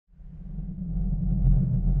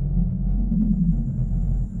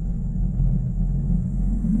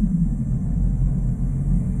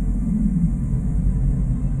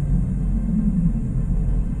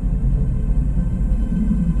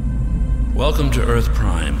Welcome to Earth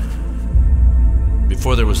Prime.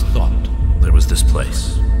 Before there was thought, there was this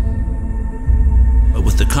place. But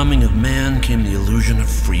with the coming of man came the illusion of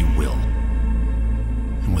free will.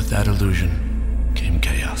 And with that illusion came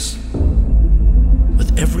chaos.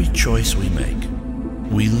 With every choice we make,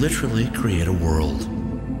 we literally create a world.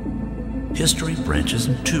 History branches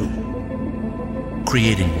in two.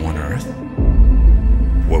 Creating one Earth,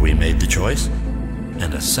 where we made the choice,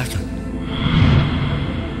 and a second,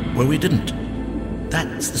 where we didn't.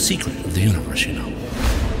 That's the secret of the universe, you know.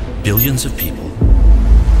 Billions of people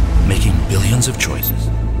making billions of choices,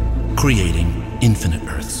 creating infinite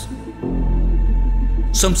Earths.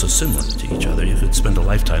 Some so similar to each other you could spend a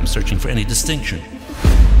lifetime searching for any distinction.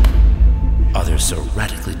 Others so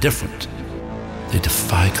radically different, they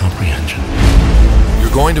defy comprehension.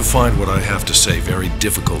 You're going to find what I have to say very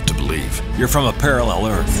difficult to believe. You're from a parallel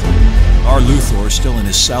Earth. Our Luthor is still in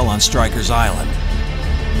his cell on Stryker's Island.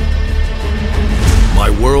 My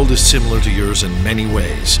world is similar to yours in many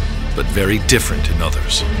ways, but very different in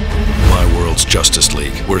others. My world's Justice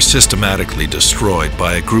League were systematically destroyed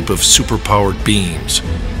by a group of superpowered beings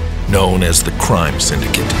known as the Crime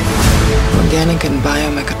Syndicate. Organic and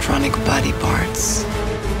biomechatronic body parts.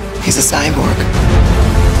 He's a cyborg.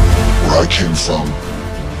 Where I came from,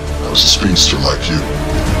 I was a speedster like you.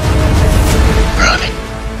 Ronnie.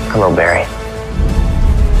 Hello, Barry.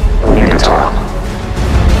 You're Zor-El.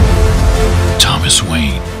 Thomas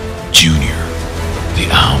Wayne, Jr., the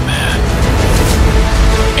Owlman,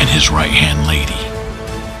 and his right-hand lady,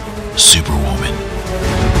 Superwoman.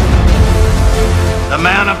 The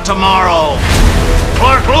man of tomorrow,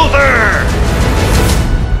 Lex Luthor!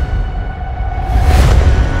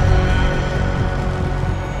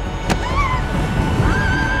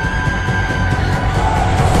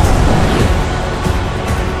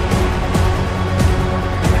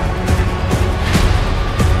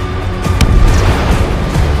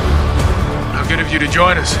 You to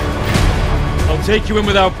join us. I'll take you in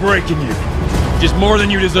without breaking you. Just more than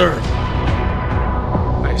you deserve.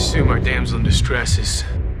 I assume our damsel in distress is...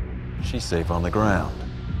 She's safe on the ground.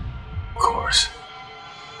 Of course.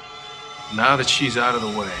 Now that she's out of the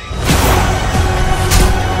way.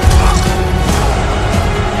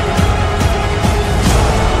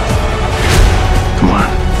 Come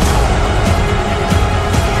on.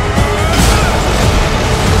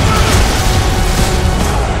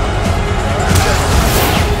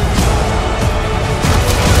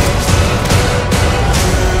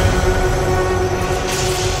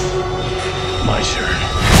 My turn.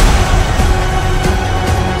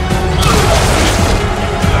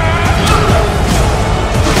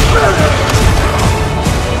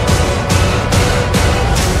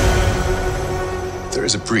 There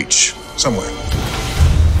is a breach somewhere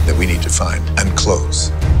that we need to find and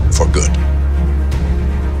close for good.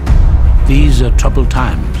 These are troubled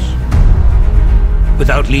times.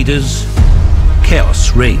 Without leaders,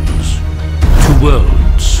 chaos reigns. Two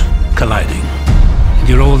worlds colliding. And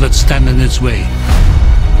you're all that stand in its way.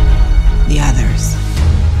 The others.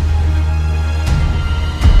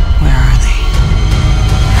 Where are they?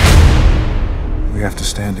 We have to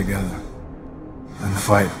stand together and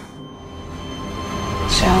fight.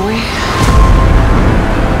 Shall we?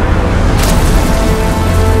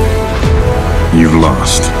 You've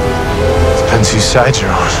lost. Depends whose side you're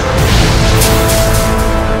on.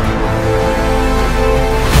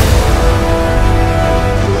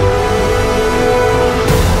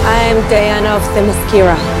 I'm Diana of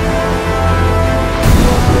Themyscira.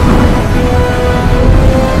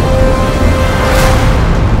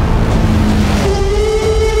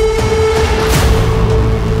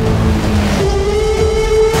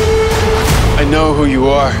 I know who you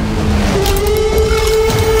are.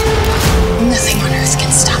 Nothing on earth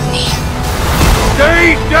can stop me.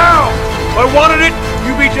 Stay down! If I wanted it,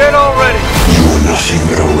 you'd be dead already. You are nothing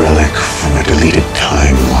but a relic from a deleted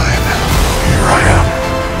timeline. Here I am.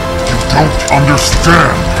 You don't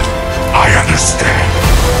understand. I understand.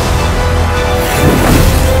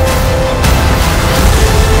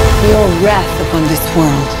 Your wrath upon this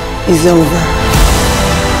world is over.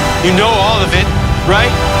 You know all of it,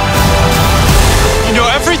 right? You know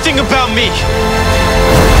everything about me.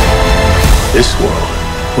 This world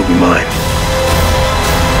will be mine.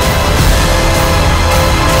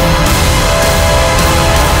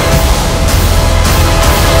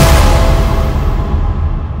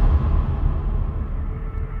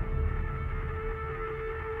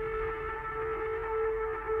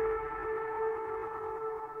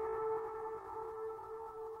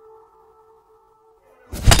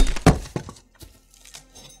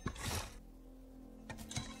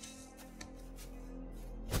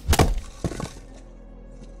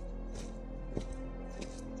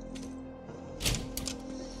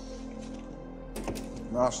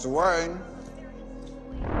 Master Wayne?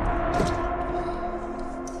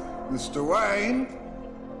 Mr. Wayne?